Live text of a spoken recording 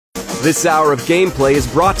This hour of gameplay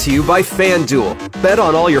is brought to you by FanDuel. Bet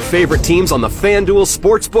on all your favorite teams on the FanDuel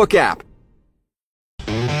Sportsbook app.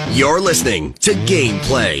 You're listening to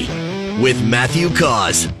Gameplay with Matthew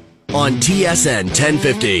Cause on TSN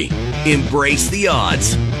 1050. Embrace the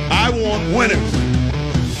odds. I want winners.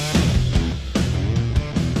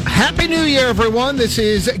 Happy New Year, everyone. This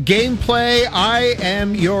is Gameplay. I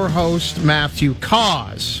am your host, Matthew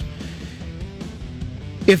Cause.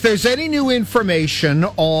 If there's any new information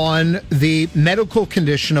on the medical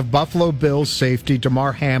condition of Buffalo Bills safety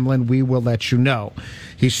Damar Hamlin, we will let you know.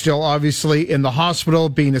 He's still obviously in the hospital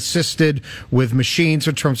being assisted with machines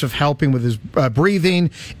in terms of helping with his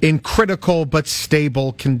breathing in critical but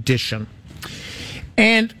stable condition.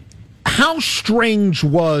 And how strange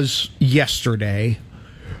was yesterday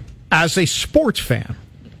as a sports fan?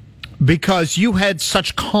 Because you had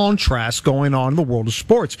such contrast going on in the world of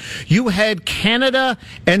sports. You had Canada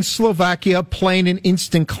and Slovakia playing an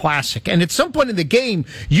instant classic. And at some point in the game,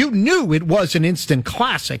 you knew it was an instant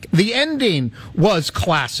classic. The ending was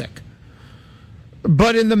classic.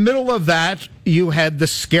 But in the middle of that, you had the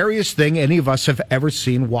scariest thing any of us have ever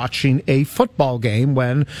seen watching a football game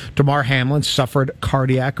when Damar Hamlin suffered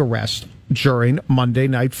cardiac arrest during Monday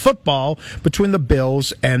Night Football between the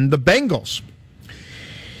Bills and the Bengals.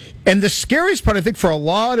 And the scariest part, I think, for a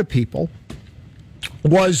lot of people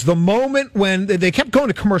was the moment when they kept going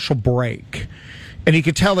to commercial break. And you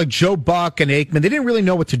could tell, like, Joe Buck and Aikman, they didn't really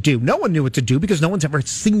know what to do. No one knew what to do because no one's ever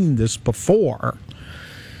seen this before.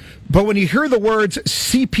 But when you hear the words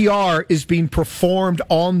CPR is being performed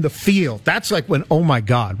on the field, that's like when, oh, my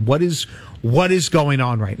God, what is going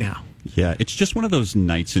on right now? Yeah, it's just one of those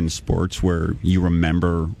nights in sports where you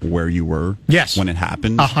remember where you were when it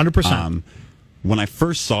happened. 100%. When I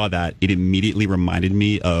first saw that, it immediately reminded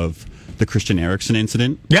me of the Christian Eriksen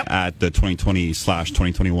incident at the 2020/2021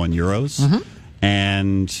 Euros. Mm-hmm.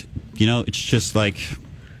 And, you know, it's just like...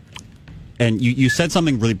 And you said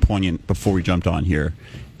something really poignant before we jumped on here.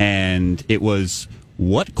 And it was,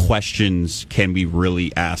 what questions can we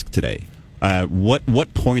really ask today?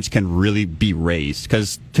 What points can really be raised?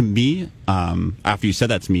 Because to me, after you said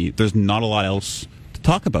that to me, there's not a lot else to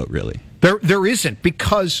talk about, really. There isn't,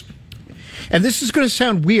 because... And this is going to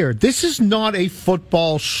sound weird. This is not a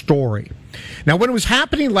football story. Now, when it was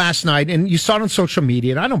happening last night, and you saw it on social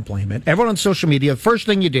media, and I don't blame it, everyone on social media, the first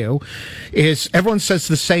thing you do is everyone says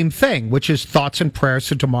the same thing, which is thoughts and prayers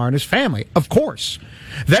to Damar and his family. Of course.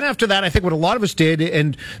 Then after that, I think what a lot of us did,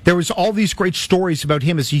 and there was all these great stories about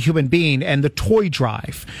him as a human being and the toy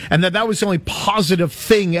drive, and that was the only positive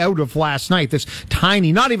thing out of last night, this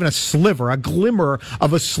tiny, not even a sliver, a glimmer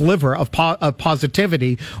of a sliver of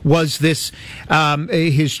positivity was this,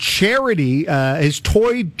 his charity, his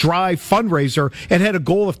toy drive fundraiser. It had a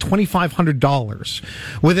goal of $2,500.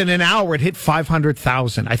 Within an hour, it hit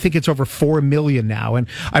 500,000. I think it's over 4 million now. And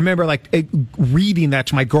I remember reading that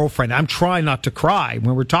to my girlfriend. I'm trying not to cry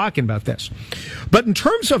when we're talking about this. But in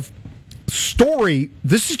terms of story,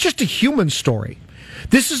 this is just a human story.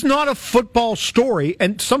 This is not a football story,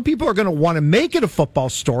 and some people are going to want to make it a football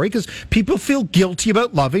story because people feel guilty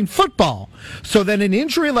about loving football. So then an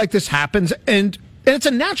injury like this happens, and it's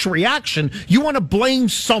a natural reaction. You want to blame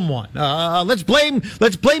someone. Let's blame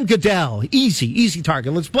Goodell. Easy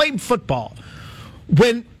target. Let's blame football.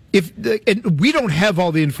 And we don't have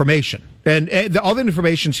all the information. And all the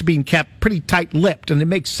information is being kept pretty tight-lipped, and it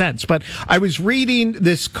makes sense. But I was reading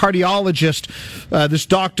this cardiologist, this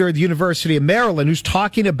doctor at the University of Maryland, who's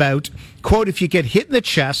talking about, quote, if you get hit in the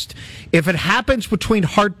chest, if it happens between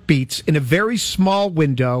heartbeats in a very small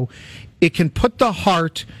window, it can put the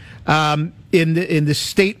heart in the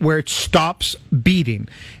state where it stops beating.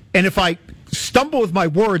 And if I stumble with my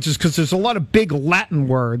words is because there's a lot of big Latin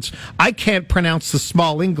words. I can't pronounce the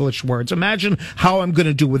small English words. Imagine how I'm going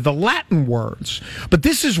to do with the Latin words. But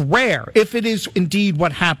this is rare, if it is indeed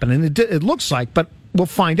what happened. And it looks like, but we'll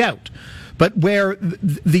find out. But where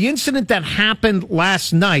the incident that happened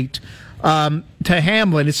last night to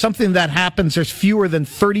Hamlin is something that happens, there's fewer than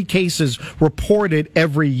 30 cases reported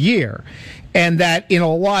every year. And that in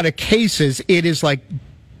a lot of cases, it is like,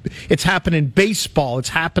 it's happened in baseball. It's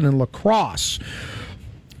happened in lacrosse.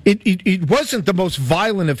 It wasn't the most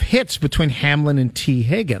violent of hits between Hamlin and T.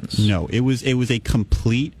 Higgins. No, it was a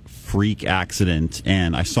complete freak accident.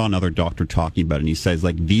 And I saw another doctor talking about it, and he says,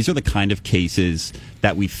 like, these are the kind of cases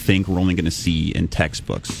that we think we're only going to see in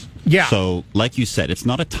textbooks. Yeah. So, like you said, it's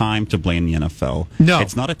not a time to blame the NFL. No.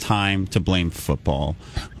 It's not a time to blame football.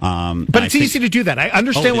 But it's easy to do that. I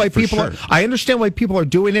understand why people are. I understand why people are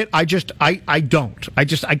doing it. I don't. I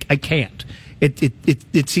can't.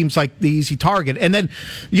 It seems like the easy target. And then,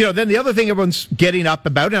 then the other thing everyone's getting up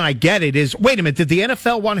about, and I get it, is, wait a minute, did the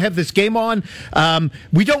NFL want to have this game on?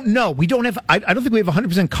 We don't know. We don't have, I don't think we have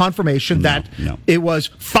 100% confirmation that it was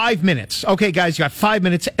 5 minutes. Okay, guys, you got 5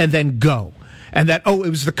 minutes and then go. And that, it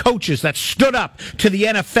was the coaches that stood up to the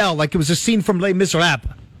NFL like it was a scene from Les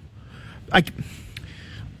Miserables.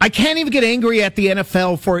 I can't even get angry at the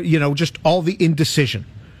NFL for, just all the indecision.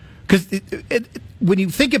 Because when you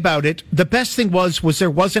think about it, the best thing was there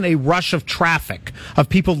wasn't a rush of traffic of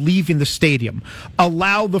people leaving the stadium.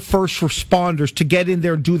 Allow the first responders to get in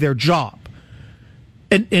there and do their job.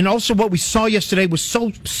 And also what we saw yesterday was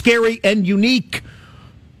so scary and unique.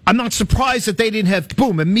 I'm not surprised that they didn't have,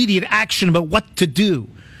 immediate action about what to do.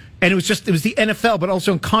 And it was the NFL, but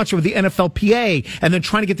also in concert with the NFLPA, and then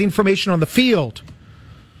trying to get the information on the field.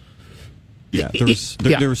 Yeah,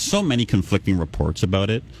 there were so many conflicting reports about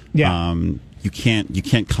it. Yeah. You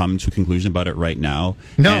can't come to a conclusion about it right now.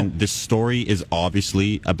 No. And this story is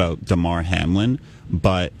obviously about Damar Hamlin,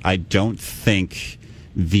 but I don't think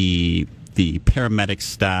the paramedic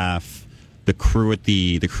staff, the crew at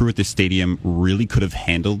the stadium really could have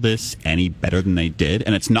handled this any better than they did.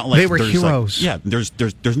 And it's not like they were heroes.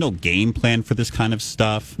 There's no game plan for this kind of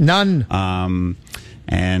stuff. None.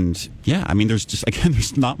 And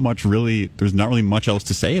there's not really much else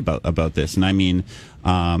to say about this. And I mean,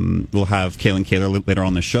 we'll have Kaylin Kaler later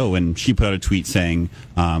on the show, and she put out a tweet saying,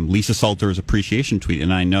 Lisa Salter's appreciation tweet.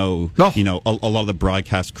 And I know, a lot of the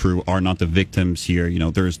broadcast crew are not the victims here.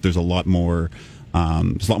 There's a lot more,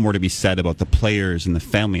 to be said about the players and the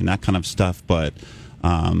family and that kind of stuff. But,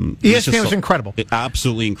 ESPN was incredible.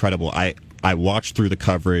 Absolutely incredible. I watched through the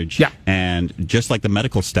coverage, yeah. And just like the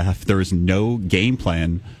medical staff, there is no game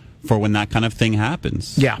plan for when that kind of thing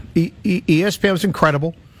happens. Yeah, ESPN was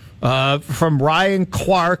incredible. From Ryan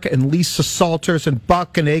Clark and Lisa Salters and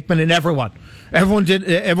Buck and Aikman and everyone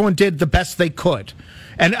did the best they could.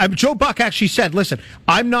 And Joe Buck actually said, listen,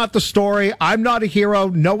 I'm not the story. I'm not a hero.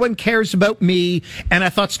 No one cares about me. And I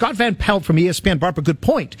thought Scott Van Pelt from ESPN brought up a good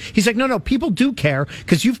point. He's like, no, people do care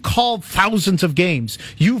because you've called thousands of games.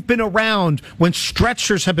 You've been around when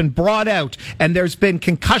stretchers have been brought out and there's been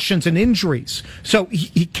concussions and injuries. So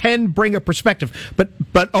he can bring a perspective.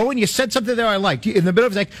 But Owen, you said something there I liked. In the middle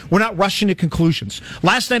of it, like, we're not rushing to conclusions.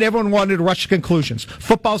 Last night, everyone wanted to rush to conclusions.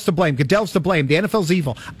 Football's to blame. Goodell's to blame. The NFL's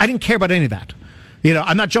evil. I didn't care about any of that.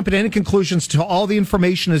 I'm not jumping to any conclusions until all the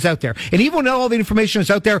information is out there. And even when all the information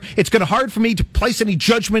is out there, it's going to be hard for me to place any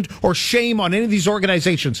judgment or shame on any of these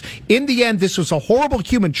organizations. In the end, this was a horrible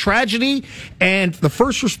human tragedy, and the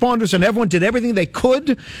first responders and everyone did everything they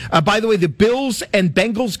could. By the way, the Bills and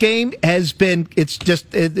Bengals game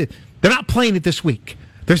they're not playing it this week.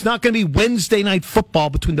 There's not going to be Wednesday night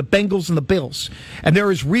football between the Bengals and the Bills. And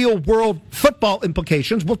there is real world football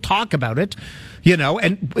implications. We'll talk about it,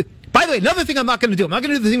 and by the way, another thing I'm not going to do. I'm not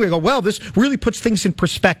going to do the thing where I go, well, this really puts things in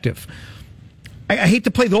perspective. I hate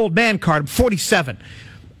to play the old man card. I'm 47.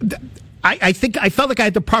 I felt like I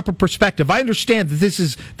had the proper perspective. I understand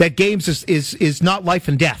that games is not life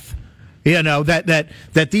and death.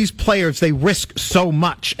 That these players, they risk so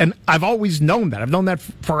much. And I've always known that. I've known that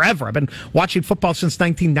forever. I've been watching football since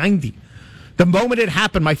 1990. The moment it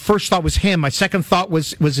happened, my first thought was him. My second thought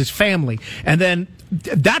was his family. And then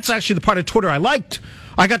that's actually the part of Twitter I liked.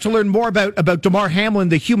 I got to learn more about Damar Hamlin,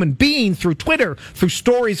 the human being, through Twitter, through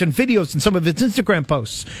stories and videos and some of his Instagram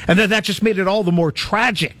posts. And then that just made it all the more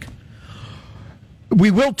tragic.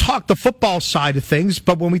 We will talk the football side of things,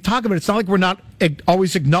 but when we talk about it, it's not like we're not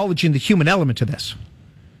always acknowledging the human element to this.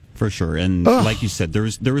 For sure. And like you said,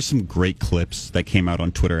 there was some great clips that came out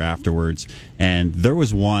on Twitter afterwards. And there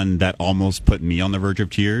was one that almost put me on the verge of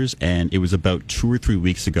tears. And it was about 2 or 3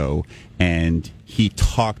 weeks ago. And he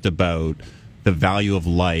talked about the value of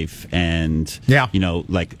life and,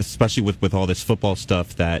 especially with all this football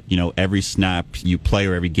stuff that, every snap you play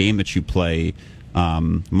or every game that you play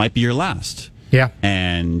might be your last. Yeah.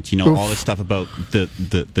 And, all this stuff about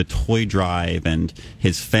the toy drive and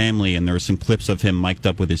his family. And there were some clips of him mic'd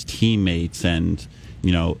up with his teammates. And,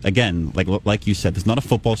 again, like you said, it's not a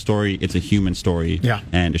football story. It's a human story. Yeah.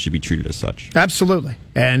 And it should be treated as such. Absolutely.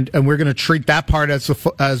 And we're going to treat that part as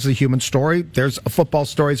a human story. There's a football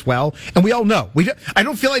story as well. And we all know. I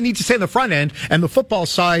don't feel I need to say on the front end. And the football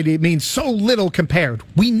side, it means so little compared.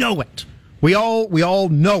 We know it. We all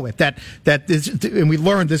know it. That is, and we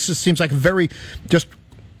learned this seems like a very just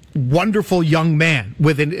wonderful young man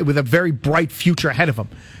with a very bright future ahead of him.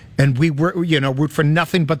 And we root for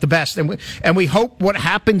nothing but the best. And we hope what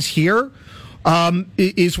happens here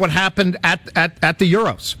is what happened at the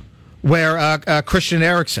Euros, where Christian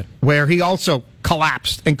Eriksen, where he also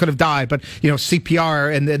collapsed and could have died, but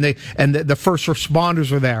CPR and the first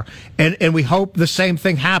responders were there, and we hope the same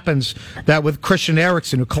thing happens that with Christian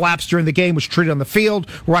Eriksen, who collapsed during the game, was treated on the field,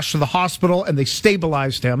 rushed to the hospital, and they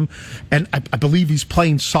stabilized him, and I believe he's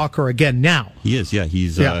playing soccer again now. He is, yeah.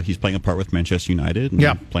 He's playing a part with Manchester United,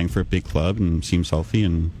 and playing for a big club, and seems healthy,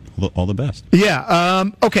 and all the best. Yeah.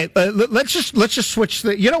 Okay. Let's just switch.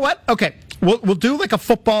 You know what? Okay. We'll do like a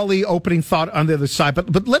football-y opening thought on the other side,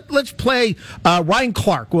 but let's play Ryan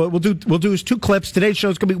Clark. We'll do his 2 clips. Today's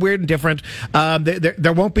show's gonna be weird and different.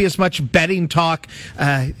 There won't be as much betting talk.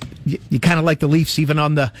 You kind of like the Leafs even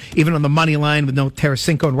on the money line with no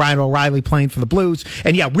Tarasenko and Ryan O'Reilly playing for the Blues.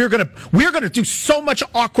 And yeah, we're gonna do so much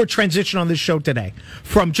awkward transition on this show today,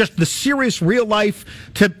 from just the serious real life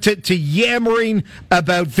to yammering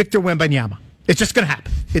about Victor Wembanyama. It's just going to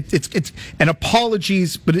happen. It's and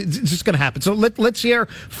apologies, but it's just going to happen. So let's hear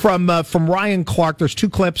from Ryan Clark. There's 2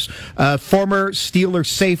 clips. Former Steelers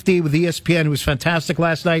safety with ESPN, who was fantastic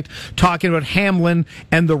last night, talking about Hamlin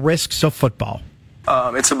and the risks of football.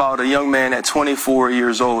 It's about a young man at 24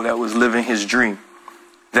 years old that was living his dream,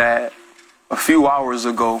 that a few hours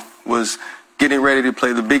ago was getting ready to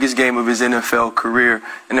play the biggest game of his NFL career,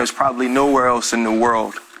 and there's probably nowhere else in the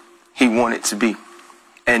world he wanted to be.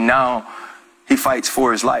 And now he fights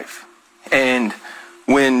for his life. And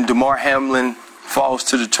when Damar Hamlin falls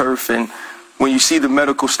to the turf, and when you see the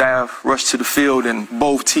medical staff rush to the field and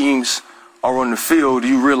both teams are on the field,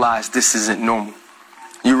 you realize this isn't normal.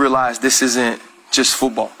 You realize this isn't just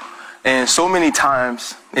football. And so many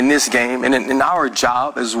times in this game, and in our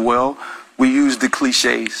job as well, we use the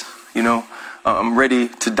cliches. I'm ready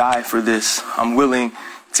to die for this. I'm willing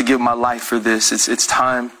to give my life for this. It's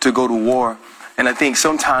time to go to war. And I think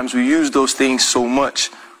sometimes we use those things so much,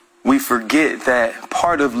 we forget that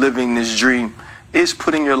part of living this dream is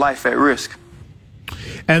putting your life at risk.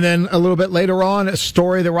 And then a little bit later on, a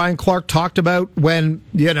story that Ryan Clark talked about when,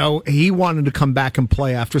 he wanted to come back and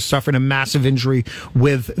play after suffering a massive injury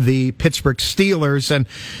with the Pittsburgh Steelers.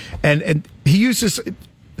 And he uses...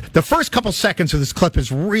 The first couple seconds of this clip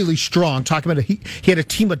is really strong, talking about he had a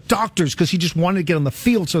team of doctors because he just wanted to get on the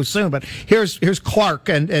field so soon. But here's Clark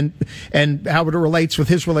and how it relates with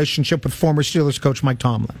his relationship with former Steelers coach Mike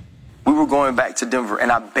Tomlin. We were going back to Denver,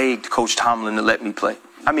 and I begged Coach Tomlin to let me play.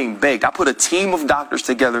 I mean, begged. I put a team of doctors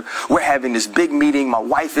together. We're having this big meeting. My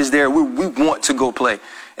wife is there. We want to go play.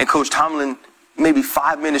 And Coach Tomlin, maybe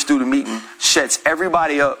 5 minutes through the meeting, shuts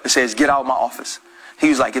everybody up and says, "Get out of my office." He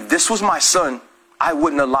was like, if this was my son, I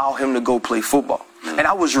wouldn't allow him to go play football. And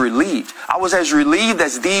I was relieved. I was as relieved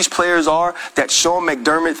as these players are that Sean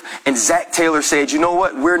McDermott and Zach Taylor said, you know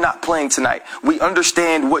what, we're not playing tonight. We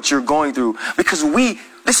understand what you're going through. Because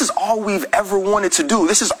this is all we've ever wanted to do.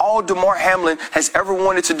 This is all Damar Hamlin has ever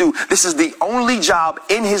wanted to do. This is the only job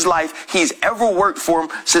in his life he's ever worked for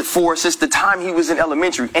since the time he was in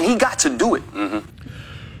elementary. And he got to do it. Mm-hmm.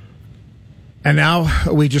 And now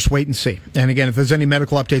we just wait and see. And again, if there's any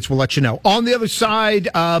medical updates, we'll let you know. On the other side,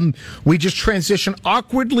 we just transition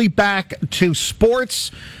awkwardly back to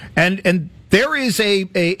sports. And there is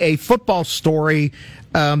a football story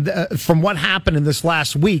from what happened in this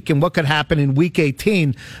last week and what could happen in Week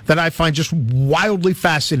 18 that I find just wildly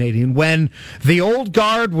fascinating. When the old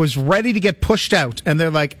guard was ready to get pushed out, and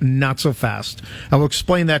they're like, not so fast. I will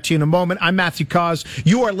explain that to you in a moment. I'm Matthew Cause.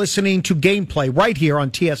 You are listening to Gameplay right here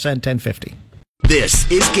on TSN 1050. This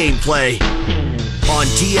is Gameplay on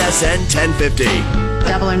TSN 1050.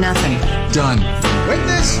 Double or nothing. Done.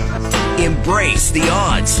 Witness. Embrace the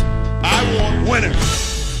odds. I want winners.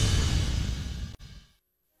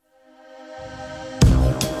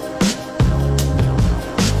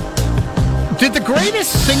 Did the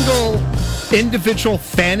greatest single individual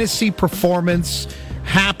fantasy performance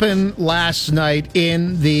happen last night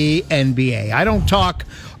in the NBA? I don't talk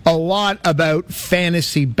a lot about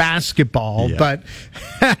fantasy basketball, but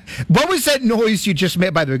what was that noise you just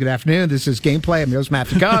made? By the way, good afternoon. This is Gameplay. I'm your host,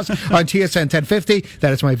 Matthew Goss, on TSN 1050.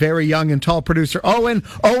 That is my very young and tall producer, Owen.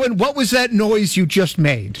 Owen, what was that noise you just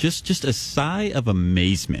made? Just a sigh of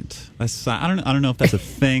amazement. A sigh. I don't know if that's a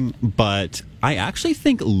thing, but I actually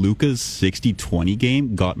think Luka's 60-20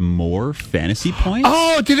 game got more fantasy points.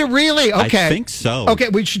 Oh, did it really? Okay. I think so. Okay,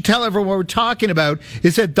 we should tell everyone what we're talking about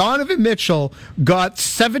is that Donovan Mitchell got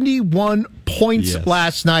 71 points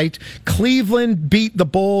last night. Cleveland beat the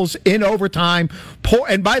Bulls in overtime.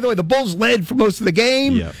 And by the way, the Bulls led for most of the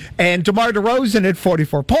game. Yep. And DeMar DeRozan had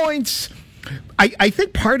 44 points. I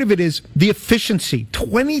think part of it is the efficiency.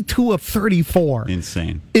 22 of 34.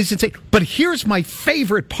 Insane. Is insane. But here's my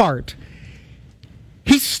favorite part.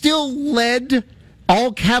 He still led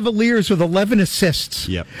All Cavaliers with 11 assists.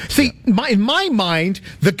 Yep. See, in my mind,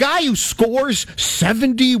 the guy who scores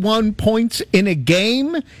 71 points in a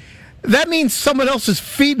game, that means someone else is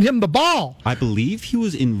feeding him the ball. I believe he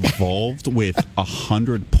was involved with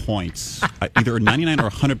 100 points, either 99 or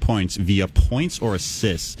 100 points via points or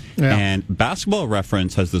assists. Yeah. And Basketball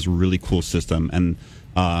Reference has this really cool system, and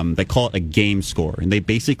they call it a game score. And they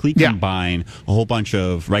basically combine a whole bunch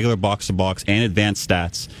of regular box-to-box and advanced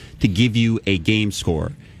stats to give you a game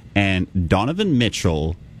score. And Donovan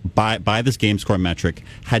Mitchell, by this game score metric,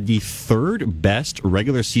 had the third best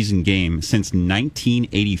regular season game since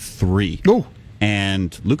 1983. Ooh.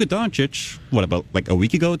 And Luka Doncic, what, about like a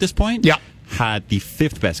week ago at this point? Yeah. Had the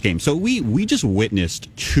fifth best game. So we just witnessed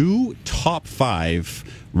 2 top 5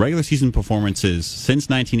 regular season performances since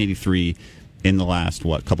 1983 in the last,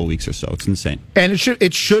 couple weeks or so. It's insane. And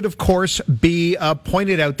it should of course, be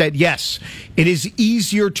pointed out that, yes, it is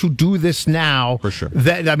easier to do this now. For sure.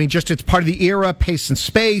 Just it's part of the era, pace and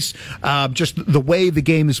space, just the way the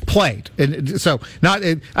game is played. And so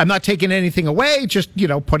I'm not taking anything away, just,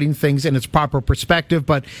 putting things in its proper perspective,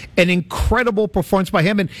 but an incredible performance by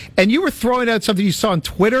him. And you were throwing out something you saw on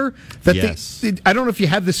Twitter. Yes. I don't know if you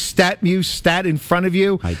have the stat in front of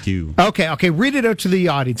you. I do. Okay. Read it out to the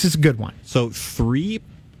audience. It's a good one. So 3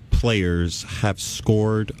 players have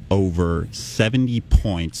scored over 70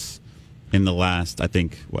 points in the last, I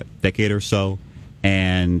think, decade or so.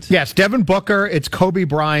 And yes, Devin Booker, it's Kobe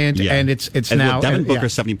Bryant, and it's now Devin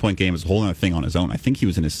Booker's 70-point game is a whole other thing on his own. I think he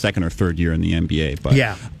was in his second or third year in the NBA.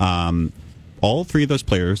 But all 3 of those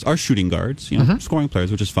players are shooting guards, scoring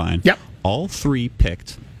players, which is fine. Yep. All 3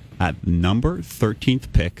 picked at number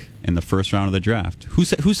 13th pick in the first round of the draft. Who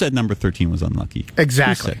said number 13 was unlucky?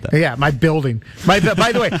 Exactly. Who said that? Yeah, my building. By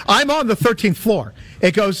the way, I'm on the 13th floor.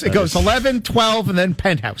 It goes 11, 12, and then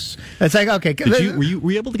penthouse. It's like, okay. Were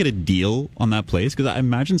you able to get a deal on that place? Because I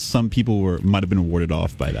imagine some people might have been warded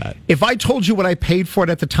off by that. If I told you what I paid for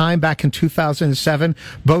it at the time back in 2007,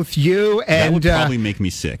 both you and that would probably make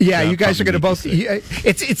me sick. Yeah, you guys are going to both.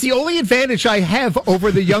 It's the only advantage I have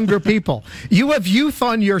over the younger people. You have youth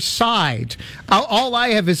on your side. All I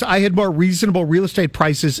have is I had more reasonable real estate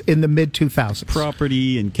prices in the mid 2000s.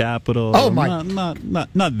 Property and capital. Oh my!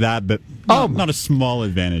 Not that, but not a small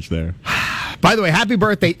advantage there. By the way, happy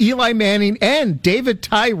birthday, Eli Manning and David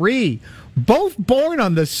Tyree. Both born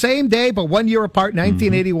on the same day, but 1 year apart,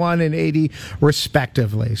 1981 and 80,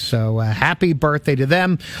 respectively. So happy birthday to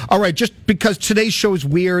them. All right, just because today's show is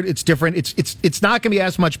weird, it's different. It's not going to be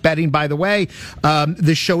as much betting, by the way.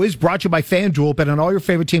 This show is brought to you by FanDuel. Bet on all your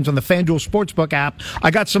favorite teams on the FanDuel Sportsbook app. I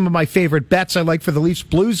got some of my favorite bets I like for the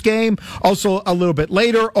Leafs-Blues game. Also, a little bit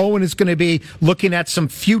later, Owen is going to be looking at some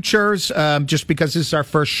futures, just because this is our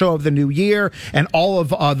first show of the new year, and all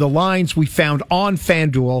of the lines we found on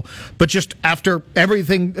FanDuel. But just after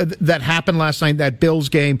everything that happened last night, that Bills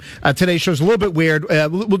game, today's show is a little bit weird.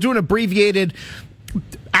 We'll do an abbreviated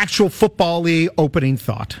actual football-y opening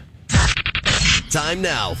thought. Time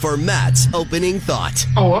now for Matt's opening thought.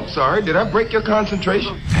 Oh, I'm sorry. Did I break your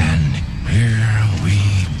concentration? And here we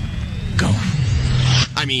go.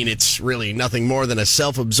 I mean, it's really nothing more than a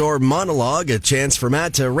self-absorbed monologue, a chance for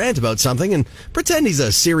Matt to rant about something and pretend he's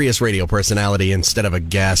a serious radio personality instead of a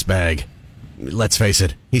gas bag. Let's face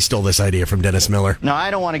it, he stole this idea from Dennis Miller. No,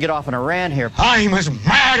 I don't want to get off on a rant here. I'm as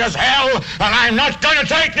mad as hell, and I'm not going to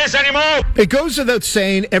take this anymore. It goes without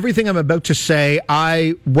saying, everything I'm about to say,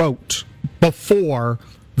 I wrote before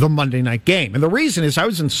the Monday night game. And the reason is I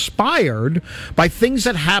was inspired by things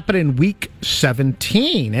that happened in week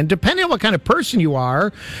 17. And depending on what kind of person you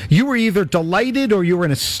are, you were either delighted or you were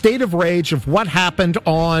in a state of rage of what happened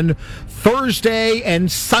on Thursday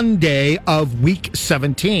and Sunday of week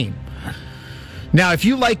 17. Now, if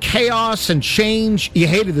you like chaos and change, you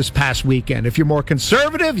hated this past weekend. If you're more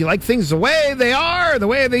conservative, you like things the way they are, the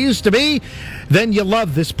way they used to be, then you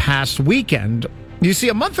love this past weekend. You see,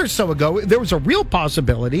 a month or so ago, there was a real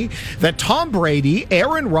possibility that Tom Brady,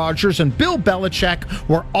 Aaron Rodgers, and Bill Belichick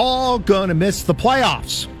were all going to miss the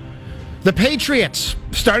playoffs. The Patriots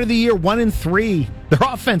started the year 1-3. Their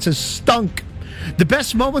offenses stunk. The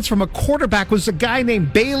best moments from a quarterback was a guy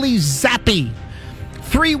named Bailey Zappi.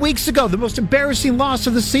 3 weeks ago, the most embarrassing loss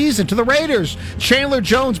of the season to the Raiders. Chandler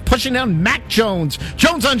Jones pushing down Mac Jones.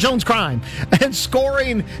 Jones on Jones crime. And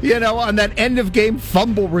scoring, on that end-of-game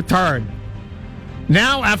fumble return.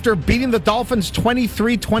 Now, after beating the Dolphins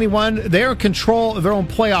 23-21, they're in control of their own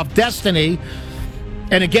playoff destiny.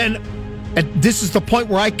 And again, this is the point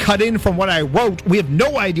where I cut in from what I wrote. We have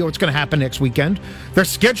no idea what's going to happen next weekend. They're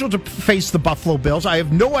scheduled to face the Buffalo Bills. I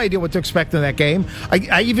have no idea what to expect in that game.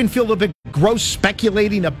 I even feel a little bit gross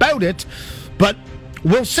speculating about it. But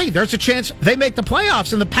we'll see. There's a chance they make the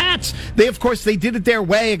playoffs. And the Pats, they did it their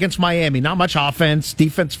way against Miami. Not much offense.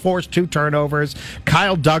 Defense forced 2 turnovers.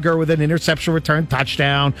 Kyle Duggar with an interception return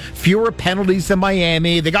touchdown. Fewer penalties than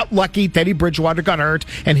Miami. They got lucky. Teddy Bridgewater got hurt.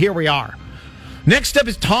 And here we are. Next up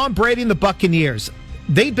is Tom Brady and the Buccaneers.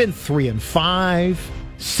 They've been 3-5,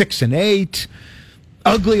 6-8.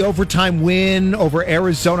 Ugly overtime win over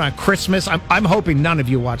Arizona on Christmas. I'm hoping none of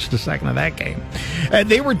you watched the second of that game.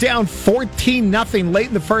 They were down 14-0 late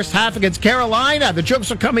in the first half against Carolina. The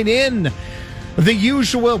jokes are coming in. The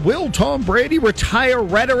usual "will Tom Brady retire"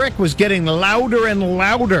 rhetoric was getting louder and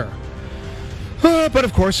louder. But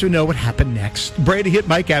of course, we know what happened next. Brady hit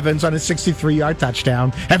Mike Evans on a 63-yard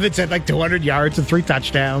touchdown. Evans had like 200 yards and 3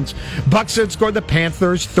 touchdowns. Bucs had scored the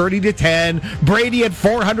Panthers 30-10. Brady had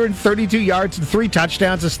 432 yards and 3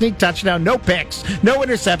 touchdowns, a sneak touchdown, no picks, no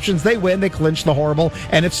interceptions. They win. They clinch the horrible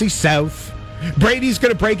NFC South. Brady's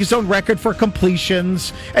going to break his own record for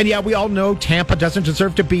completions. And yeah, we all know Tampa doesn't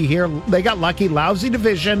deserve to be here. They got lucky, lousy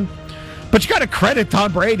division. But you got to credit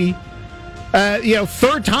Tom Brady.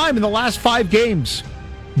 Third time in the last 5 games.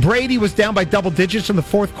 Brady was down by double digits in the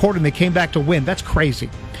fourth quarter, and they came back to win. That's crazy.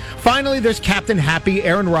 Finally, there's Captain Happy,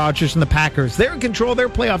 Aaron Rodgers, and the Packers. They're in control of their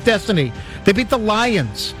playoff destiny. They beat the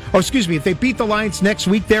Lions. If they beat the Lions next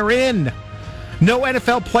week, they're in. No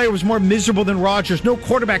NFL player was more miserable than Rodgers. No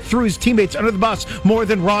quarterback threw his teammates under the bus more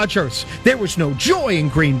than Rodgers. There was no joy in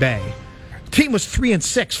Green Bay. The team was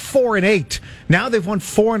 3-6, 4-8. Now they've won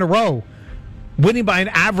 4 in a row, winning by an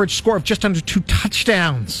average score of just under 2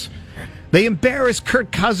 touchdowns. They embarrassed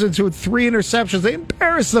Kirk Cousins, who had 3 interceptions. They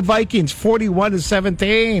embarrassed the Vikings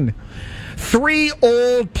 41-17. 3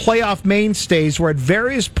 old playoff mainstays were at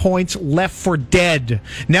various points left for dead.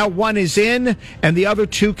 Now one is in, and the other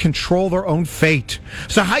 2 control their own fate.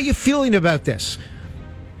 So how are you feeling about this?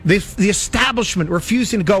 The establishment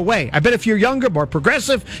refusing to go away. I bet if you're younger, more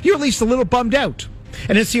progressive, you're at least a little bummed out.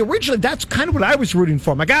 And originally, that's kind of what I was rooting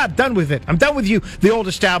for. I'm like, I'm done with it. I'm done with you, the old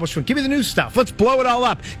establishment. Give me the new stuff. Let's blow it all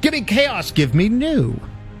up. Give me chaos. Give me new.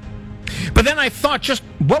 But then I thought, just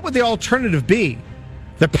what would the alternative be?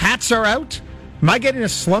 The Pats are out? Am I getting a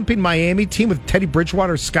slumping Miami team with Teddy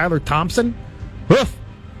Bridgewater, Skylar Thompson? Oof.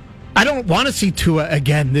 I don't want to see Tua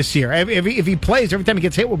again this year. If he plays, every time he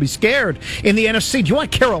gets hit, we'll be scared. In the NFC, do you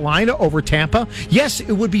want Carolina over Tampa? Yes,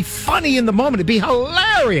 it would be funny in the moment. It'd be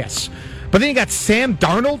hilarious. But then you got Sam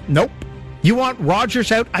Darnold? Nope. You want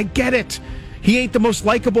Rodgers out? I get it. He ain't the most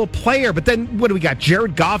likable player. But then what do we got?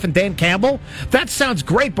 Jared Goff and Dan Campbell? That sounds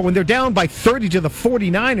great, but when they're down by 30 to the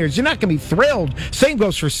 49ers, you're not going to be thrilled. Same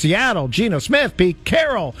goes for Seattle. Geno Smith, Pete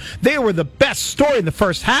Carroll. They were the best story in the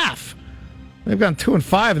first half. They've gone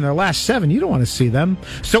 2-5 in their last 7. You don't want to see them.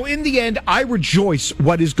 So in the end, I rejoice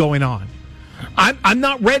what is going on. I'm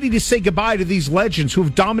not ready to say goodbye to these legends who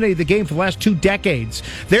have dominated the game for the last 2 decades.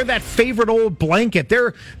 They're that favorite old blanket.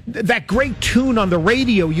 They're that great tune on the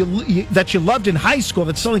radio that you loved in high school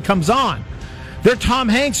that suddenly comes on. They're Tom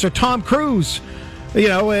Hanks or Tom Cruise.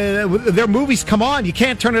 Their movies come on. You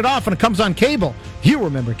can't turn it off when it comes on cable. You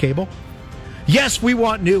remember cable. Yes, we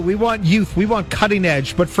want new, we want youth, we want cutting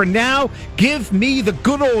edge. But for now, give me the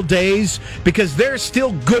good old days, because they're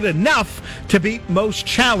still good enough to beat most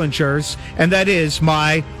challengers. And that is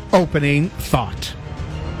my opening thought.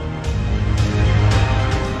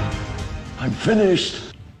 I'm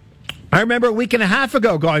finished. I remember a week and a half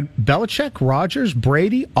ago going, Belichick, Rodgers,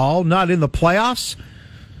 Brady, all not in the playoffs.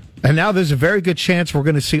 And now there's a very good chance we're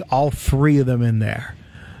going to see all 3 of them in there.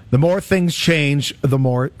 The more things change, the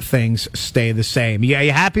more things stay the same. Yeah,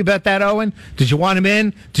 you happy about that, Owen? Did you want him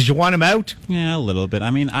in? Did you want him out? Yeah, a little bit.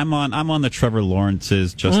 I mean, I'm on the Trevor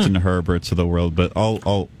Lawrences, Justin Herberts of the world, but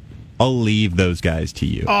I'll leave those guys to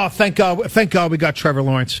you. Oh, thank God! Thank God we got Trevor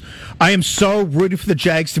Lawrence. I am so rooting for the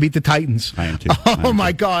Jags to beat the Titans. I am too. Oh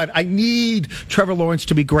my God! I need Trevor Lawrence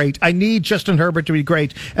to be great. I need Justin Herbert to be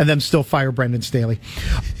great, and then still fire Brendan Staley.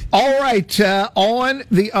 All right, on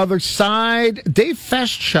the other side, Dave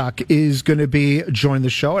Feschuk is going to be joining the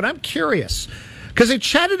show, and I'm curious because I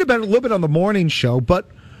chatted about it a little bit on the morning show. But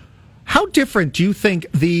how different do you think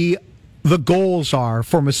the goals are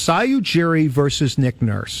for Masai Ujiri versus Nick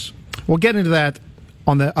Nurse? We'll get into that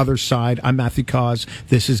on the other side. I'm Matthew Cause.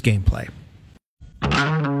 This is Gameplay.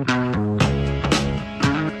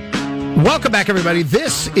 Welcome back, everybody.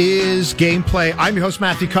 This is Gameplay. I'm your host,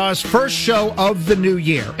 Matthew Cause. First show of the new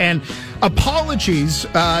year. And apologies to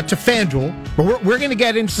FanDuel. We're going to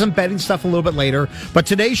get into some betting stuff a little bit later, but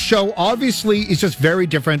today's show obviously is just very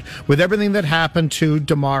different with everything that happened to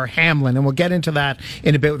Damar Hamlin, and we'll get into that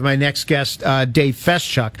in a bit with my next guest, Dave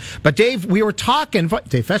Feschuk. But Dave, we were talking,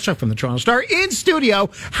 Dave Feschuk from the Toronto Star in studio.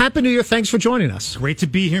 Happy New Year. Thanks for joining us. Great to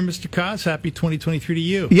be here, Mr. Cos. Happy 2023 to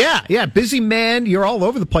you. Yeah. Busy man. You're all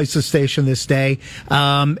over the place this station this day.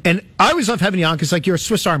 And I always love having you on because, like, you're a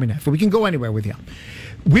Swiss Army knife. We can go anywhere with you.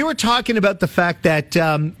 We were talking about the fact that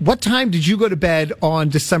what time did you go to bed on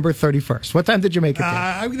December 31st? What time did you make it?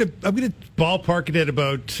 I'm gonna ballpark it at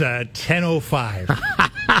about 10:05.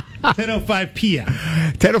 10:05 p.m.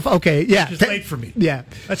 10:05. Okay, yeah. Which is late for me. Yeah,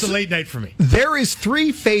 that's a late night for me. There is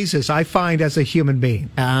 3 phases I find as a human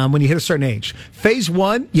being when you hit a certain age. Phase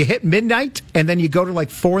 1, you hit midnight, and then you go to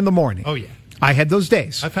like 4 a.m. Oh yeah, I had those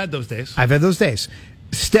days. I've had those days.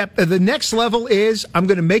 The next level is I'm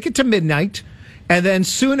going to make it to midnight. And then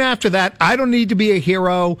soon after that, I don't need to be a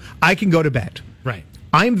hero. I can go to bed. Right.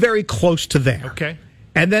 I'm very close to there. Okay.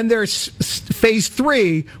 And then there's phase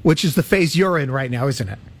 3, which is the phase you're in right now, isn't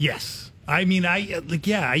it? Yes. I mean,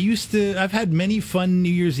 I've had many fun New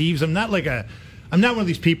Year's Eves. I'm not one of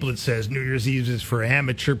these people that says New Year's Eve is for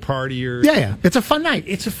amateur partiers. Yeah. It's a fun night.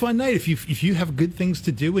 It's a fun night if you have good things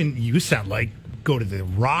to do, and you sound like go to the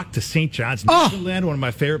Rock, to St. John's, Newfoundland, one of my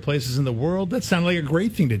favorite places in the world. That sounded like a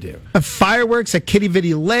great thing to do. Fireworks at Kitty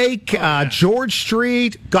Vitty Lake, George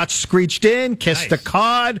Street, got screeched in, kissed the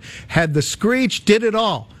cod, had the screech, did it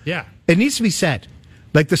all. Yeah. It needs to be said.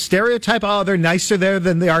 Like the stereotype, they're nicer there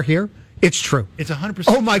than they are here. It's true. It's 100%.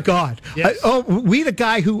 Oh my God! Yes. We had a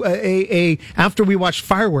guy who, after we watched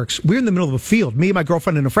fireworks, we were in the middle of a field, me, my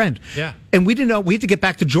girlfriend, and a friend. Yeah. And we didn't know we had to get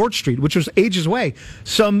back to George Street, which was ages away.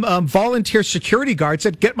 Some volunteer security guard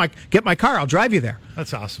said, "Get my car. I'll drive you there."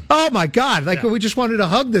 That's awesome. Oh my God! We just wanted to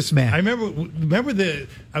hug this man. I remember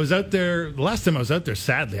I was out there the last time I was out there.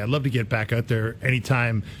 Sadly, I'd love to get back out there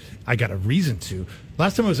anytime I got a reason to.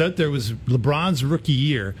 Last time I was out there was LeBron's rookie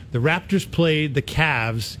year. The Raptors played the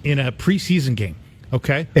Cavs in a preseason game.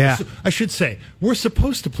 Okay? Yeah. So, I should say, we're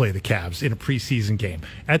supposed to play the Cavs in a preseason game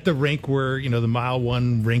at the rink where, the Mile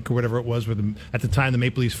 1 rink or whatever it was, where at the time the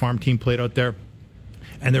Maple Leafs farm team played out there.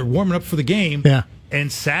 And they're warming up for the game. Yeah.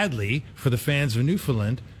 And sadly, for the fans of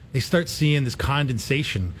Newfoundland, they start seeing this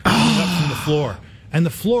condensation coming up from the floor. And the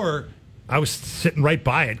floor, I was sitting right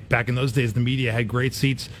by it. Back in those days, the media had great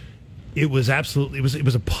seats. It was absolutely, it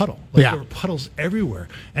was a puddle. There were puddles everywhere.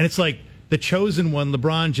 And it's like the chosen one,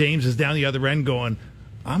 LeBron James, is down the other end going,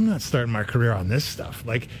 I'm not starting my career on this stuff.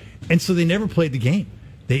 And so they never played the game.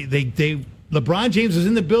 LeBron James was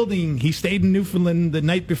in the building. He stayed in Newfoundland the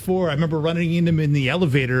night before. I remember running into him in the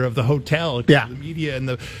elevator of the hotel. Yeah. The media and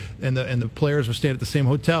the players were staying at the same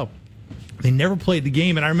hotel. They never played the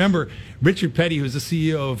game. And I remember Richard Petty, who was the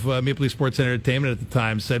CEO of Maple Leaf Sports Entertainment at the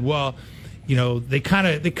time, said, well, they kind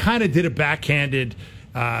of did a backhanded,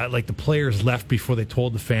 like the players left before they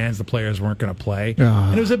told the fans the players weren't going to play,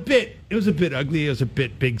 and it was a bit ugly. It was a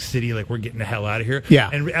bit big city, like we're getting the hell out of here. Yeah.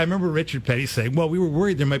 And I remember Richard Petty saying, "Well, we were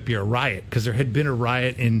worried there might be a riot because there had been a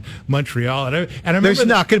riot in Montreal, and I remember there's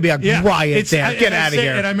not going to be a riot there. Get out of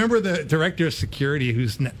here." And I remember the director of security,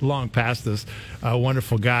 who's long past us, a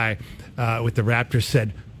wonderful guy with the Raptors,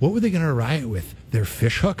 said, "What were they going to riot with? Their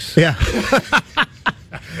fish hooks?" Yeah.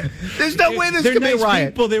 There's no way there's going to be a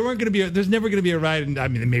riot. People, they weren't going to be. There's never going to be a riot. I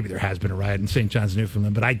mean, maybe there has been a riot in St. John's,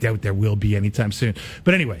 Newfoundland, but I doubt there will be anytime soon.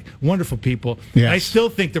 But anyway, wonderful people. Yes. I still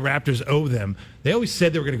think the Raptors owe them. They always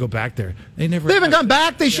said they were going to go back there. They haven't gone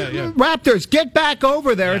back. They should. Yeah. Raptors, get back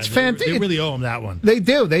over there. It's fantastic. They really owe them that one. They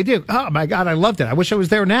do. Oh my God, I loved it. I wish I was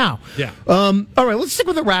there now. Yeah. All right, let's stick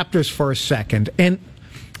with the Raptors for a second. And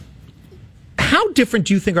how different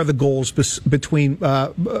do you think are the goals between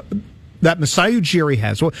that Masai Ujiri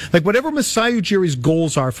has? Like whatever Masai Ujiri's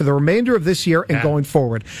goals are for the remainder of this year and going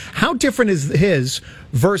forward, how different is his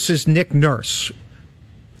versus Nick Nurse?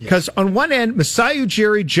 Because on one end, Masai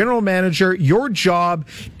Ujiri, general manager, your job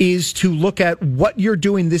is to look at what you're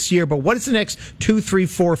doing this year, but what is the next 2, 3,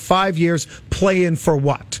 4, 5 years playing for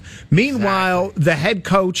what? Meanwhile, the head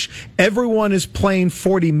coach, everyone is playing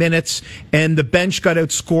 40 minutes, and the bench got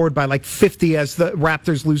outscored by like 50 as the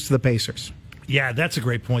Raptors lose to the Pacers. Yeah, that's a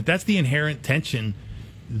great point. That's the inherent tension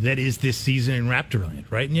that is this season in Raptorland,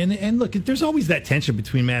 right? And look, there's always that tension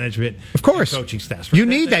between management of course. and coaching staffs. Right? You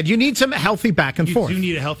need that. You need some healthy back and forth. You do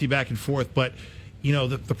need a healthy back and forth. But,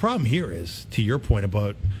 the problem here is, to your point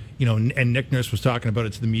about, and Nick Nurse was talking about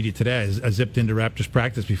it to the media today. I zipped into Raptors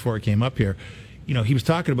practice before I came up here. He was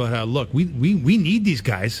talking about how, look, we need these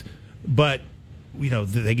guys, but,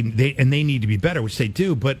 they need to be better, which they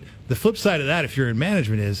do. But the flip side of that, if you're in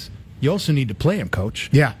management, is you also need to play him, coach.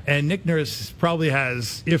 Yeah. And Nick Nurse probably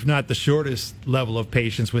has, if not the shortest level of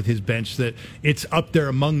patience with his bench, that it's up there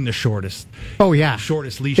among the shortest. Oh, yeah.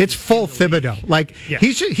 Shortest leash. It's full Thibodeau. Like, yeah.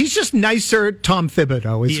 he's just nicer Tom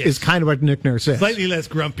Thibodeau is kind of what Nick Nurse is. Slightly less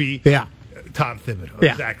grumpy. Yeah. Tom Thibodeau.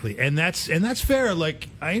 Yeah. Exactly. And that's fair. Like,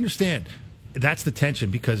 I understand. That's the tension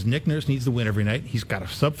because Nick Nurse needs to win every night. He's got a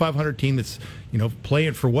sub 500 team that's,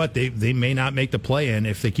 playing for what? They may not make the play-in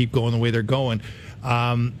if they keep going the way they're going.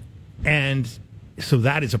 And so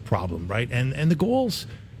that is a problem, right? And the goals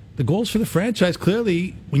for the franchise,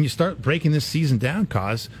 clearly, when you start breaking this season down,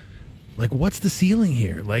 like, what's the ceiling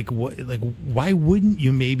here? Why wouldn't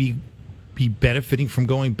you maybe be benefiting from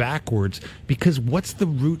going backwards? Because what's the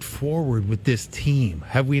route forward with this team?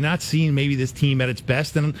 Have we not seen maybe this team at its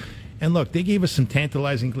best? And look, they gave us some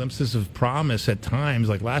tantalizing glimpses of promise at times,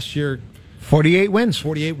 like last year. 48 wins,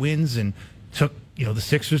 and took the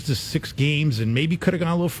Sixers to 6 games, and maybe could have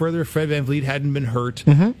gone a little further if Fred VanVleet hadn't been hurt.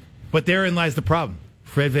 Mm-hmm. But therein lies the problem.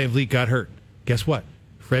 Fred VanVleet got hurt. Guess what?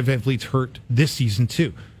 Fred VanVleet's hurt this season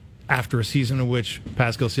too. After a season in which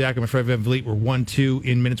Pascal Siakam and Fred VanVleet were 1-2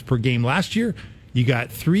 in minutes per game last year, you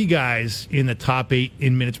got 3 guys in the top 8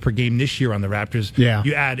 in minutes per game this year on the Raptors. Yeah.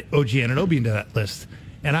 You add OG Anunoby into that list,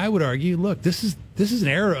 and I would argue, look, this is an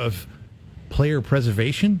era of player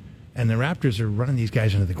preservation. And the Raptors are running these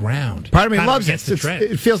guys into the ground. Part of me loves it.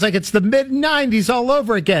 It feels like it's the mid-'90s all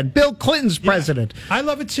over again. Bill Clinton's president. I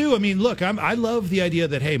love it, too. I mean, look, I love the idea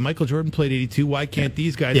that, hey, Michael Jordan played 82. Why can't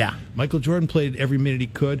these guys? Yeah. Michael Jordan played every minute he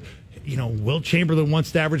could. Wilt Chamberlain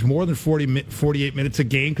once averaged more than 48 minutes a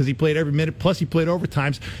game because he played every minute, plus he played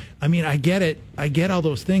overtimes. I mean, I get it. I get all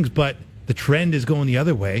those things, but the trend is going the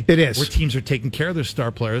other way. It is. Where teams are taking care of their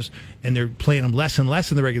star players, and they're playing them less and less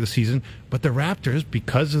in the regular season. But the Raptors,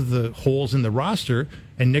 because of the holes in the roster,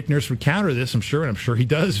 and Nick Nurse would counter this, I'm sure, and I'm sure he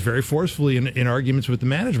does very forcefully in arguments with the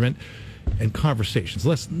management and conversations.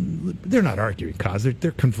 They're not arguing,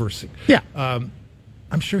 they're conversing. Yeah.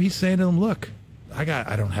 I'm sure he's saying to them, look, I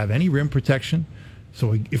don't have any rim protection,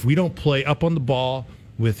 so if we don't play up on the ball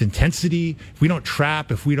with intensity, if we don't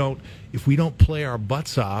trap, if we don't play our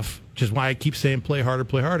butts off, which is why I keep saying play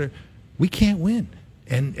harder, we can't win.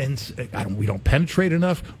 And we don't penetrate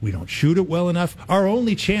enough. We don't shoot it well enough. Our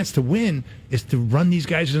only chance to win is to run these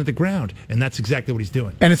guys into the ground, and that's exactly what he's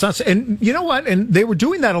doing. And it's not. And you know what? And they were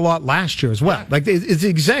doing that a lot last year as well. Yeah. Like it's the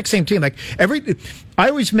exact same team. Like I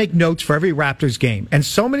always make notes for every Raptors game, and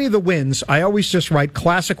so many of the wins, I always just write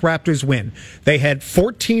classic Raptors win. They had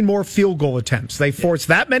 14 more field goal attempts. They forced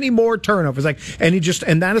that many more turnovers.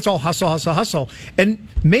 And that is all hustle. And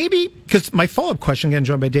maybe because my follow-up question, again,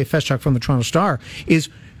 joined by Dave Feschuk from the Toronto Star, is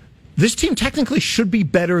this team technically should be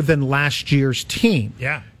better than last year's team.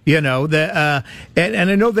 Yeah. And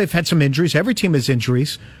I know they've had some injuries. Every team has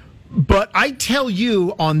injuries. But I tell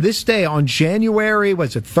you, on this day, on January,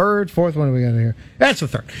 was it 3rd, 4th? What are we got here? That's the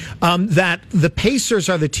 3rd. That the Pacers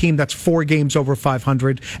are the team that's 4 games over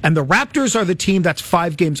 500, and the Raptors are the team that's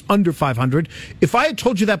 5 games under 500. If I had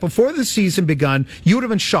told you that before the season begun, you would have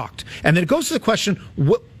been shocked. And then it goes to the question,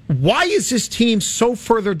 why is this team so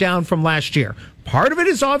further down from last year? Part of it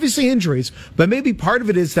is obviously injuries, but maybe part of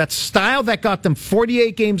it is that style that got them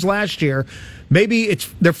 48 games last year. Maybe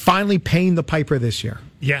they're finally paying the piper this year.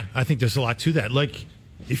 Yeah, I think there's a lot to that. Like,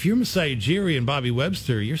 if you're Masai Ujiri and Bobby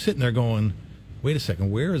Webster, you're sitting there going, wait a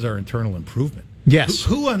second, where is our internal improvement? Yes.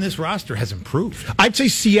 Who on this roster has improved? I'd say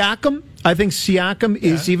Siakam. I think Siakam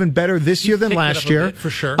is even better this year than last year.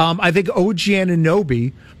 For sure. I think OG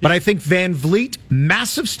Anunoby, but I think Van Vliet,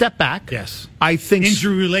 massive step back. Yes. I think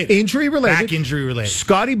Injury related. Back injury related.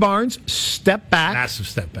 Scotty Barnes, step back.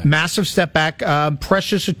 Massive step back.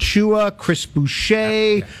 Precious Achiuwa, Chris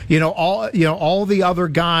Boucher, all the other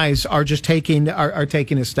guys are just taking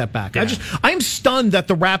a step back. Yeah. I'm stunned that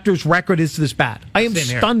the Raptors' record is this bad. I am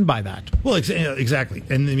stunned by that. Well, exactly.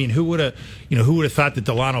 And I mean, who would have thought that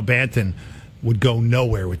Delano Banton would go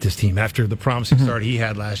nowhere with this team after the promising start he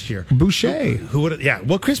had last year? Boucher. Who would? Yeah.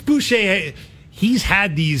 Well, Chris Boucher, he's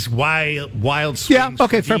had these wild swings. Yeah.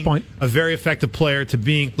 Okay. Fair point. A very effective player to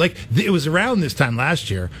being like it was around this time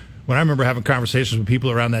last year when I remember having conversations with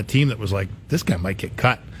people around that team that was like, this guy might get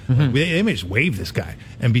cut. They may just waive this guy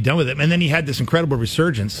and be done with it. And then he had this incredible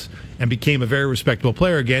resurgence and became a very respectable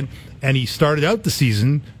player again. And he started out the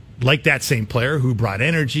season like that same player who brought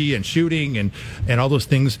energy and shooting and all those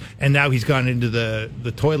things. And now he's gone into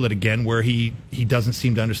the toilet again where he doesn't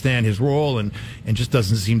seem to understand his role and just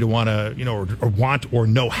doesn't seem to want to, or want or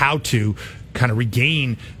know how to kind of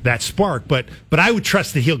regain that spark. But I would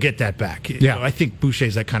trust that he'll get that back. Yeah. I think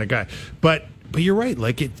Boucher's that kind of guy. But you're right.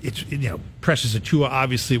 Like it's Precious Achiuwa,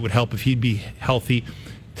 obviously it would help if he'd be healthy.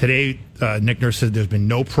 Today, Nick Nurse said there's been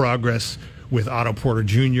no progress with Otto Porter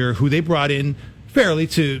Jr., who they brought in fairly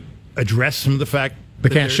to address some of the fact they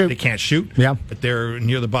can't shoot. Yeah. But they're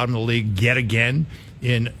near the bottom of the league yet again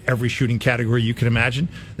in every shooting category you can imagine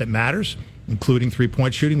that matters, including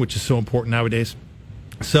three-point shooting, which is so important nowadays.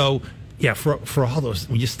 So, yeah, for all those,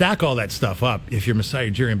 when you stack all that stuff up, if you're Masai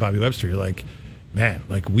Ujiri and Bobby Webster, you're like, man,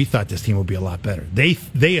 like we thought this team would be a lot better.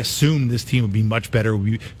 They assumed this team would be much better,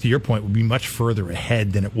 to your point, would be much further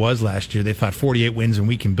ahead than it was last year. They thought 48 wins and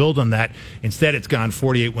we can build on that. Instead, it's gone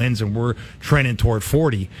 48 wins and we're trending toward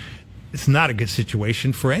 40. It's not a good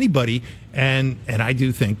situation for anybody, and I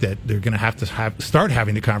do think that they're going to have to start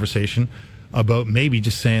having the conversation about maybe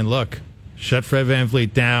just saying, look, shut Fred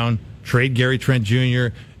VanVleet down, trade Gary Trent Jr.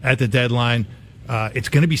 at the deadline. It's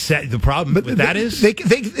going to be set. The problem with that is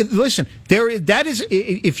listen. That is,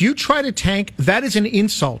 if you try to tank, that is an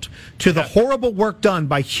insult to the horrible work done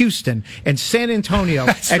by Houston and San Antonio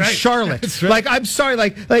and Charlotte. That's right. Like, I'm sorry,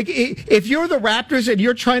 like if you're the Raptors and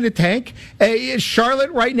you're trying to tank,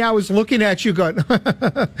 Charlotte right now is looking at you going,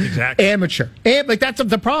 exactly. Amateur. Like that's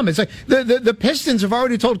the problem. It's like the Pistons have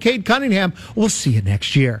already told Cade Cunningham, we'll see you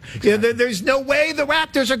next year. Exactly. There's no way the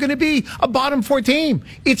Raptors are going to be a bottom 4 team.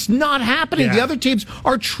 It's not happening. Yeah. The other teams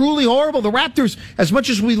are truly horrible. The Raptors, as much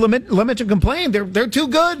as we limit and complain, they're too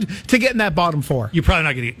good to get in that bottom 4. You're probably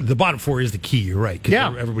not going to. The bottom 4 is the key. You're right.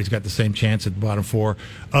 Because everybody's got the same chance at the bottom 4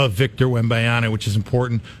 of Victor Wembanyama, which is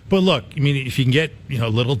important. But look, I mean, if you can get a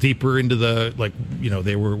little deeper into the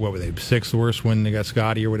they were 6th worst when they got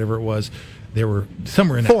Scotty or whatever it was. They were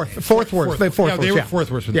somewhere in fourth worst. They were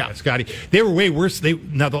fourth worst when they got Scotty. They were way worse.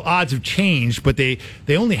 Now the odds have changed, but they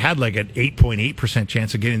only had like an 8.8%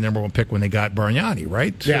 chance of getting the number 1 pick when they got Bargnani,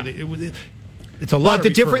 right? So it's a lot.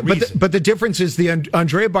 But the difference is the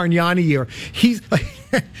Andrea Bargnani year. He's like,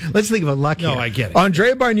 let's think of a luck here. No, I get it.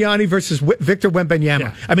 Andrea Bargnani versus Victor Wembanyama.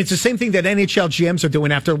 Yeah. I mean, it's the same thing that NHL GMs are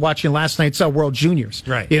doing after watching last night's World Juniors.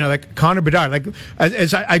 Right. Like Connor Bedard. Like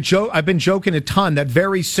as I joke, I've been joking a ton that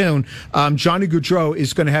very soon Johnny Gaudreau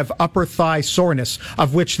is going to have upper thigh soreness,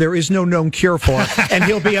 of which there is no known cure for, and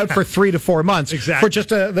he'll be out for 3 to 4 months. Exactly. For just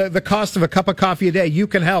the cost of a cup of coffee a day, you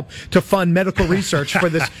can help to fund medical research for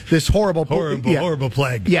this horrible plague.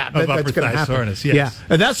 Yeah, of upper that's going to happen. Soreness, yes. Yeah,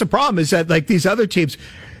 and that's the problem is that like these other teams,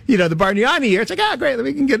 the Bargnani year, it's like, great,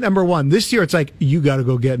 we can get number 1. This year, it's like you got to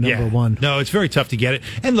go get number 1. No, it's very tough to get it.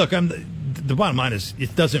 And look, the bottom line is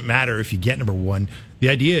it doesn't matter if you get number 1. The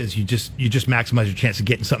idea is you just maximize your chance of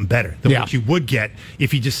getting something better than what you would get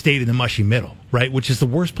if you just stayed in the mushy middle, right? Which is the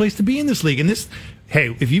worst place to be in this league. And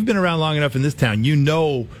if you've been around long enough in this town, you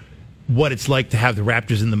know what it's like to have the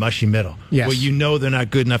Raptors in the mushy middle. Yes. Well, you know they're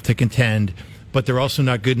not good enough to contend, but they're also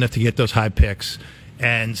not good enough to get those high picks.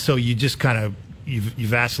 And so you just kind of you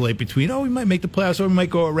vacillate between, we might make the playoffs, or we might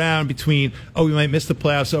go around between, we might miss the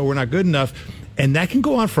playoffs, we're not good enough. And that can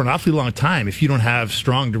go on for an awfully long time if you don't have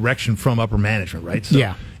strong direction from upper management, right? So,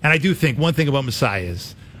 yeah. And I do think one thing about Masai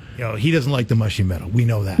is, he doesn't like the mushy metal. We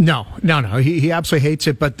know that. No. He absolutely hates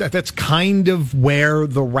it, but that's kind of where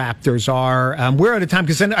the Raptors are. We're out of time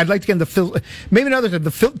because then I'd like to get into maybe another time.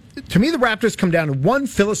 To me, the Raptors come down to one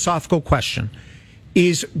philosophical question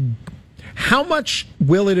is how much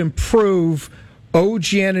will it improve OG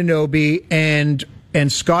Anunoby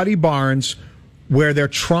and Scotty Barnes where they're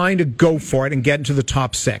trying to go for it and get into the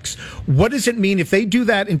top 6. What does it mean if they do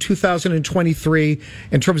that in 2023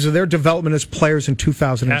 in terms of their development as players in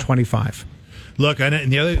 2025? Look, I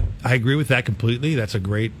agree with that completely. That's a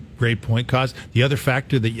great point, Cos. The other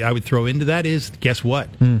factor that I would throw into that is, guess what?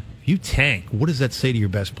 If you tank, what does that say to your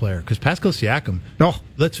best player? Because Pascal Siakam,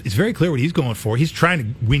 it's very clear what he's going for. He's trying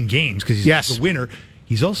to win games because he's the winner.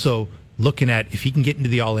 He's also looking at if he can get into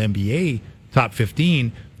the All-NBA top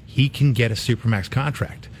 15, he can get a Supermax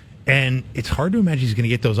contract. And it's hard to imagine he's going to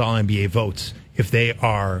get those All-NBA votes if they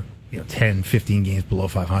are 10, 15 games below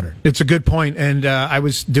 500. It's a good point. And I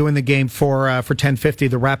was doing the game for 1050,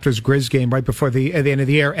 the Raptors-Grizz game right before the end of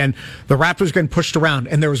the year, and the Raptors getting pushed around,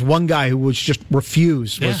 and there was one guy who was just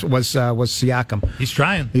refused, was Siakam.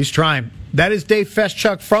 He's trying. That is Dave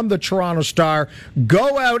Feschuk from the Toronto Star.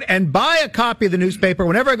 Go out and buy a copy of the newspaper.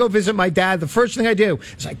 Whenever I go visit my dad, the first thing I do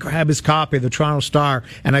is I grab his copy of the Toronto Star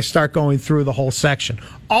and I start going through the whole section.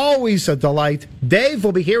 Always a delight. Dave,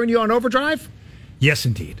 we'll be hearing you on Overdrive. Yes,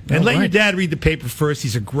 indeed. And let your dad read the paper first. He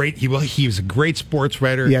was a great sports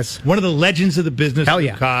writer. Yes. One of the legends of the business. Hell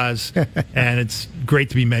yeah. Cause. And it's great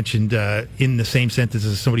to be mentioned in the same sentence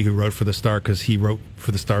as somebody who wrote for the Star, because he wrote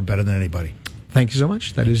for the Star better than anybody. Thank you so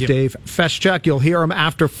much. That is Dave Feschuk. You'll hear him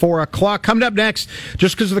after 4 o'clock. Coming up next,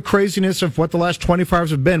 just because of the craziness of what the last 24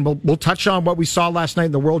 hours have been, we'll touch on what we saw last night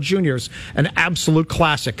in the World Juniors, an absolute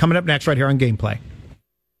classic. Coming up next right here on Gameplay.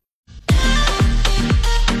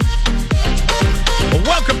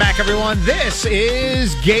 back, everyone. This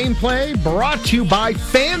is Gameplay, brought to you by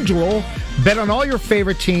FanDuel. Bet on all your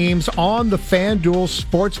favorite teams on the FanDuel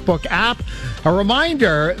Sportsbook app. A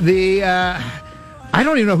reminder, I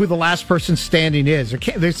don't even know who the last person standing is.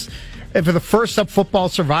 There's for the First Up Football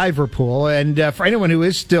Survivor Pool, and for anyone who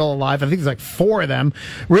is still alive, I think there's like 4 of them.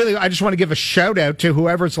 Really, I just want to give a shout out to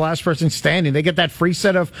whoever's the last person standing. They get that free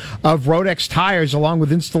set of Rodex tires along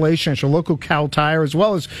with installation at your local Cal Tire, as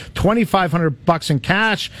well as $2,500 in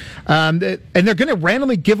cash. And they're going to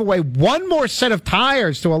randomly give away one more set of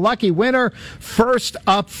tires to a lucky winner. First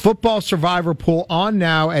Up Football Survivor Pool on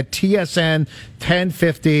now at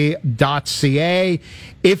tsn1050.ca.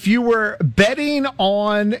 If you were betting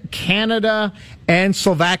on Canada and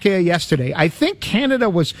Slovakia yesterday, I think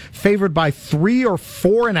Canada was favored by 3 or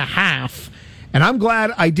 4.5, and I'm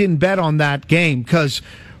glad I didn't bet on that game because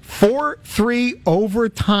 4-3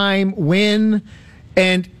 overtime win,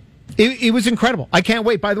 and it was incredible. I can't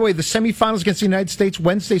wait. By the way, the semifinals against the United States,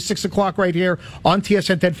 Wednesday, 6 o'clock right here on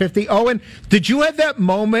TSN 1050. Owen, did you have that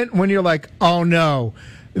moment when you're like, oh no,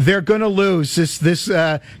 they're going to lose? This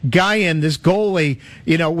Guyan, this goalie,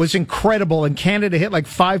 was incredible, and Canada hit like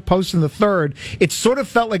 5 posts in the third. It sort of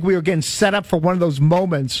felt like we were getting set up for one of those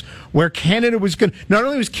moments where Canada was going. Not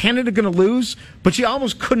only was Canada going to lose, but you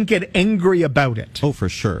almost couldn't get angry about it. Oh, for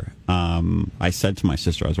sure. I said to my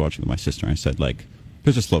sister, I was watching with my sister, and I said,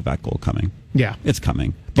 there's a Slovak goal coming. Yeah, it's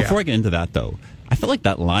coming. Before I get into that, though, I felt like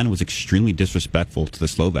that line was extremely disrespectful to the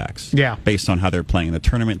Slovaks. Yeah, based on how they're playing in the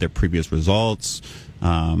tournament, their previous results.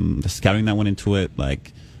 The scouting that went into it, they're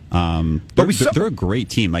a great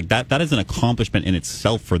team. That is an accomplishment in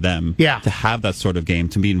itself for them. Yeah. To have that sort of game,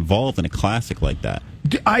 to be involved in a classic like that.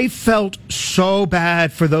 I felt so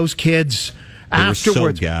bad for those kids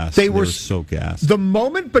afterwards. They were so gassed. The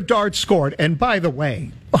moment Bedard scored, and by the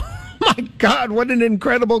way, my God, what an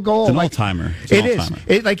incredible goal. It's an all-timer. It is.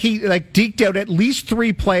 He deked out at least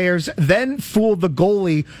 3 players, then fooled the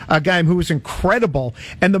goalie, a guy who was incredible.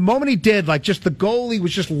 And the moment he did, just the goalie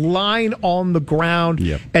was just lying on the ground.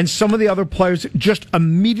 Yep. And some of the other players just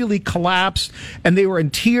immediately collapsed, and they were in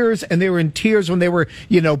tears, when they were,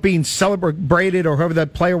 being celebrated, or whoever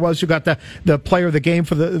that player was who got the player of the game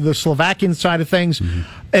for the Slovakian side of things. Mm-hmm.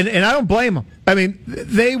 And I don't blame them. I mean,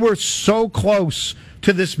 they were so close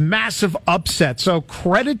to this massive upset. So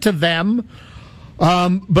credit to them.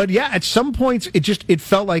 But yeah, at some points it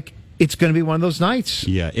felt like it's going to be one of those nights.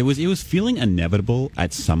 Yeah, it was feeling inevitable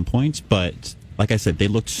at some points, but like I said, they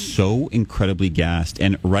looked so incredibly gassed.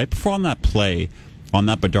 And right before on that play, on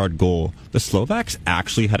that Bedard goal, the Slovaks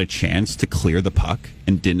actually had a chance to clear the puck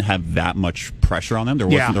and didn't have that much pressure on them. There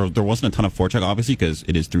wasn't a ton of forecheck, obviously, because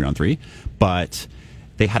it is 3-on-3, but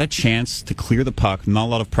they had a chance to clear the puck, not a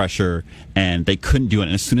lot of pressure, and they couldn't do it.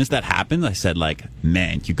 And as soon as that happened, I said,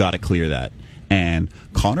 man, you got to clear that. And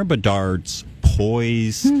Connor Bedard's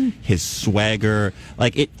poise, his swagger,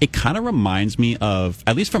 it kind of reminds me of,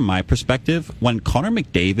 at least from my perspective, when Connor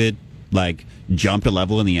McDavid jumped a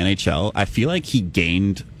level in the NHL. I feel like he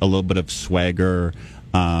gained a little bit of swagger,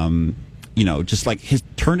 his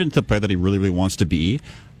turned into the player that he really, really wants to be,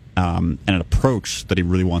 and an approach that he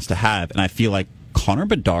really wants to have. And I feel like Connor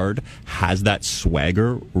Bedard has that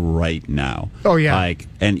swagger right now. Oh yeah,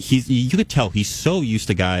 and you could tell he's so used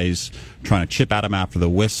to guys trying to chip at him after the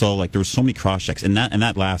whistle. There were so many cross checks, and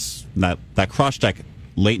that cross check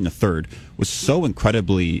late in the third was so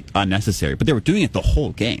incredibly unnecessary. But they were doing it the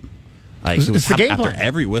whole game. It was the game after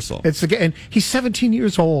every whistle. It's the game, and he's 17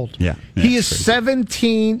 years old. Yeah, he is crazy.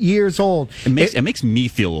 17 years old. It makes me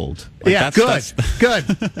feel old. Good.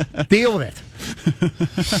 Deal with it.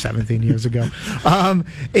 17 years ago. Put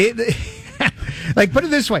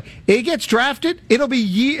it this way: he gets drafted. It'll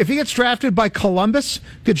be if he gets drafted by Columbus.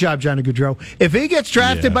 Good job, Johnny Gaudreau. If he gets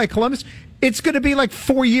drafted by Columbus, it's going to be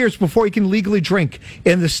 4 years before he can legally drink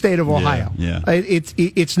in the state of Ohio. Yeah.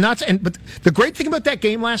 It's nuts. But the great thing about that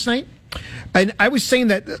game last night, and I was saying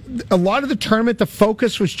that a lot of the tournament, the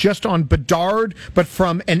focus was just on Bedard, but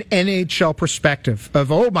from an NHL perspective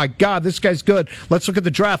of, oh my God, this guy's good. Let's look at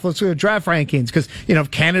the draft. Let's look at the draft rankings because,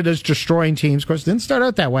 Canada's destroying teams. Of course, it didn't start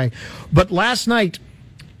out that way. But last night,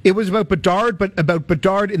 it was about Bedard, but about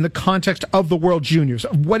Bedard in the context of the World Juniors,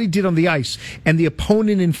 of what he did on the ice and the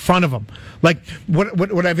opponent in front of him.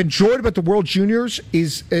 What I've enjoyed about the World Juniors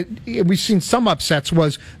is, we've seen some upsets,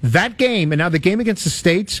 was that game, and now the game against the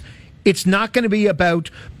States. It's not going to be about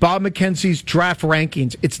Bob McKenzie's draft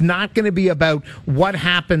rankings. It's not going to be about what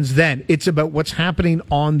happens then. It's about what's happening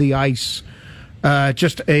on the ice.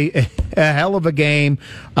 Just a hell of a game.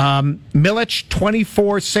 Milic,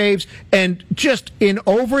 24 saves, and just in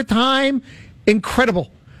overtime, incredible.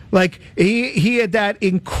 Like he had that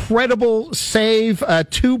incredible save,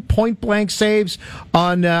 2 point-blank saves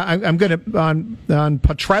on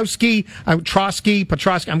Petrowski. I'm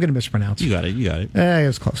going to mispronounce. You got it. It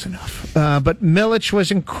was close enough. But Milic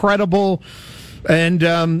was incredible,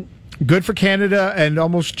 and good for Canada, and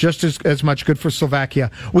almost just as much good for Slovakia.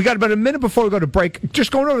 We got about a minute before we go to break.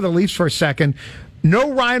 Just going over the Leafs for a second.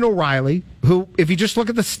 No Ryan O'Reilly, who, if you just look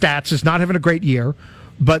at the stats, is not having a great year,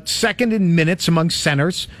 but second in minutes among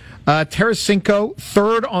centers. Tarasenko,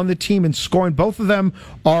 third on the team in scoring. Both of them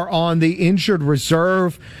are on the injured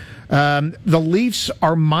reserve. The Leafs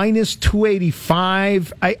are minus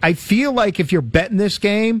 285. I feel like if you're betting this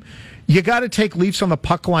game, you got to take Leafs on the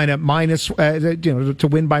puck line at minus, to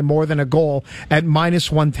win by more than a goal at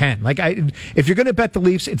minus 110. Like, if you're going to bet the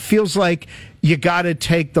Leafs, it feels like you got to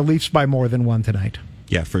take the Leafs by more than one tonight.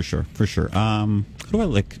 Yeah, for sure. Who do I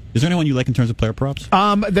like? Is there anyone you like in terms of player props?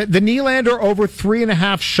 The Nylander over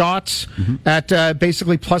 3.5 shots at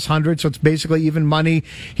basically plus 100, so it's basically even money.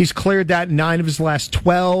 He's cleared that in 9 of his last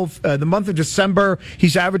 12. The month of December,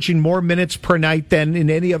 he's averaging more minutes per night than in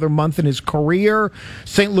any other month in his career.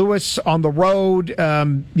 St. Louis on the road,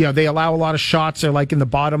 they allow a lot of shots. They're like in the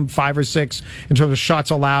bottom 5 or 6 in terms of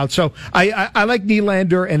shots allowed. So I like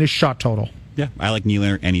Nylander and his shot total. Yeah, I like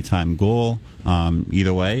Nylander anytime goal.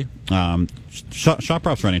 Either way, shot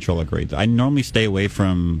props for NHL are great. I normally stay away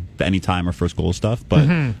from the anytime or first goal stuff, but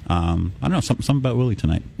I don't know, something about Willie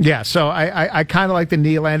tonight. Yeah, so I kind of like the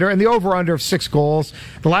Nylander and the over-under of 6 goals.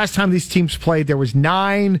 The last time these teams played, there was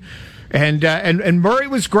 9. And Murray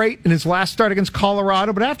was great in his last start against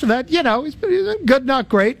Colorado, but after that, he's been good, not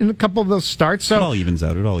great in a couple of those starts. So it all evens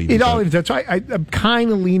out. It all evens out. So I'm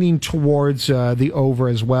kind of leaning towards the over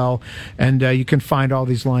as well, and you can find all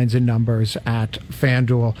these lines and numbers at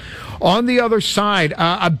FanDuel. On the other side,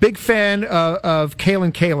 a big fan of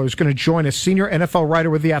Kaylin Kaler is going to join us, senior NFL writer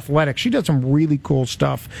with The Athletic. She does some really cool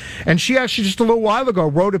stuff, and she actually just a little while ago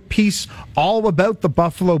wrote a piece all about the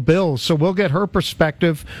Buffalo Bills. So we'll get her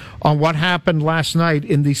perspective on what happened last night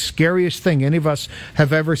in the scariest thing any of us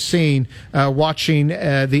have ever seen watching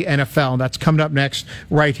the NFL. And that's coming up next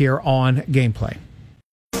right here on Gameplay.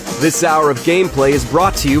 This hour of Gameplay is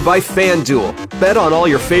brought to you by FanDuel. Bet on all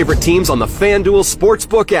your favorite teams on the FanDuel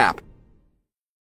Sportsbook app.